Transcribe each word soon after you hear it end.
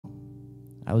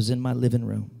I was in my living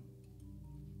room.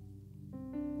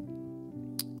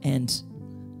 And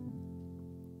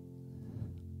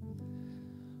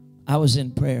I was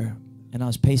in prayer, and I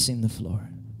was pacing the floor.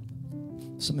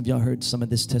 Some of y'all heard some of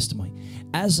this testimony.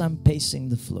 As I'm pacing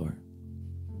the floor,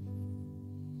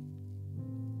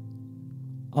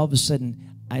 all of a sudden,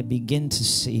 I begin to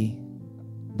see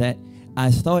that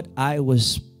I thought I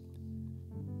was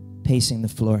pacing the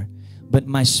floor, but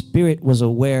my spirit was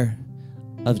aware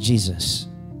of Jesus,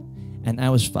 and I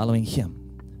was following him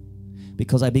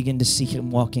because I began to see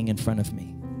him walking in front of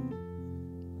me.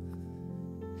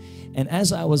 And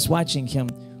as I was watching him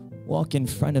walk in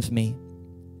front of me,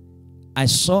 I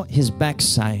saw his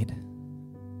backside,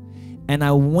 and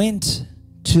I went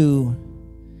to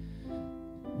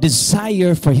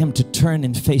desire for him to turn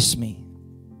and face me,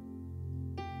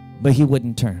 but he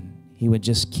wouldn't turn. He would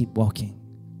just keep walking,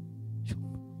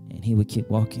 and he would keep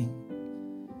walking.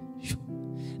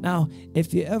 Now,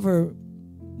 if you ever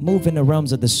move in the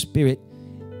realms of the spirit,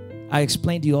 I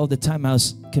explain to you all the time how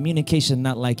communication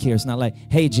not like here. It's not like,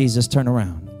 hey, Jesus, turn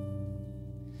around.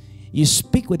 You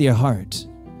speak with your heart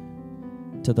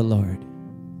to the Lord.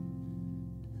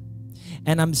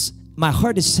 And my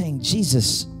heart is saying,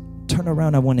 Jesus, turn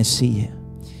around. I want to see you.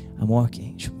 I'm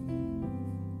walking.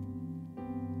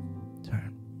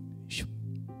 Turn.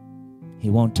 He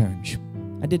won't turn.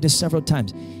 I did this several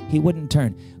times. He wouldn't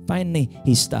turn. Finally,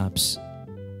 he stops.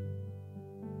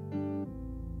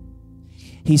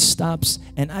 He stops,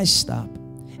 and I stop.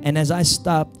 And as I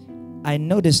stop, I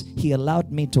notice he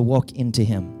allowed me to walk into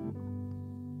him.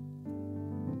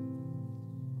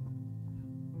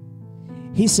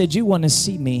 He said, you want to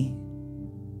see me?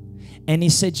 And he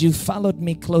said, you followed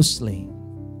me closely.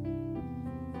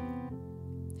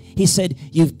 He said,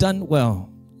 you've done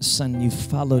well, son. You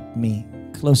followed me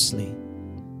closely.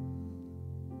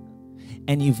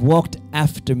 And you've walked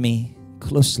after me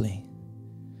closely.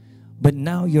 But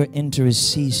now you're into a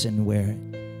season where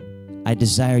I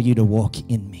desire you to walk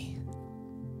in me.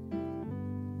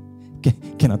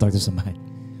 Can I talk to somebody?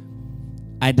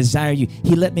 I desire you.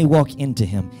 He let me walk into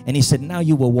him. And he said, now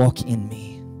you will walk in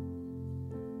me.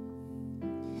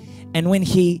 And when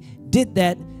he did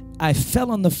that, I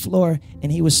fell on the floor,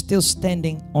 and he was still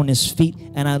standing on his feet.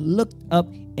 And I looked up,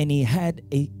 and he had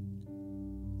a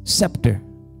scepter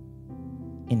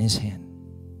in his hand.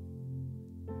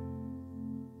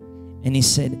 And he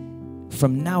said,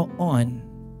 from now on,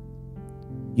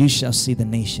 you shall see the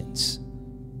nations.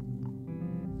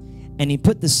 And he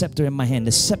put the scepter in my hand,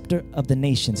 the scepter of the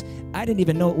nations. I didn't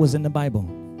even know it was in the Bible.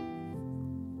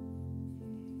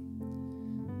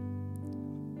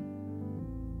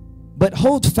 But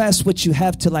hold fast what you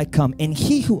have till I come. And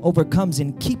he who overcomes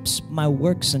and keeps my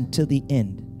works until the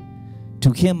end,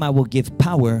 to him I will give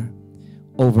power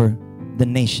over the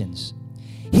nations.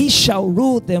 He shall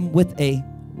rule them with a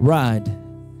rod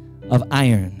of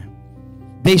iron.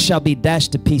 They shall be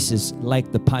dashed to pieces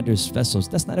like the potter's vessels.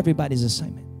 That's not everybody's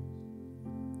assignment.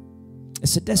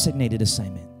 It's a designated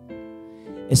assignment.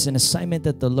 It's an assignment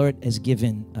that the Lord has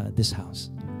given this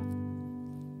house.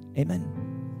 Amen.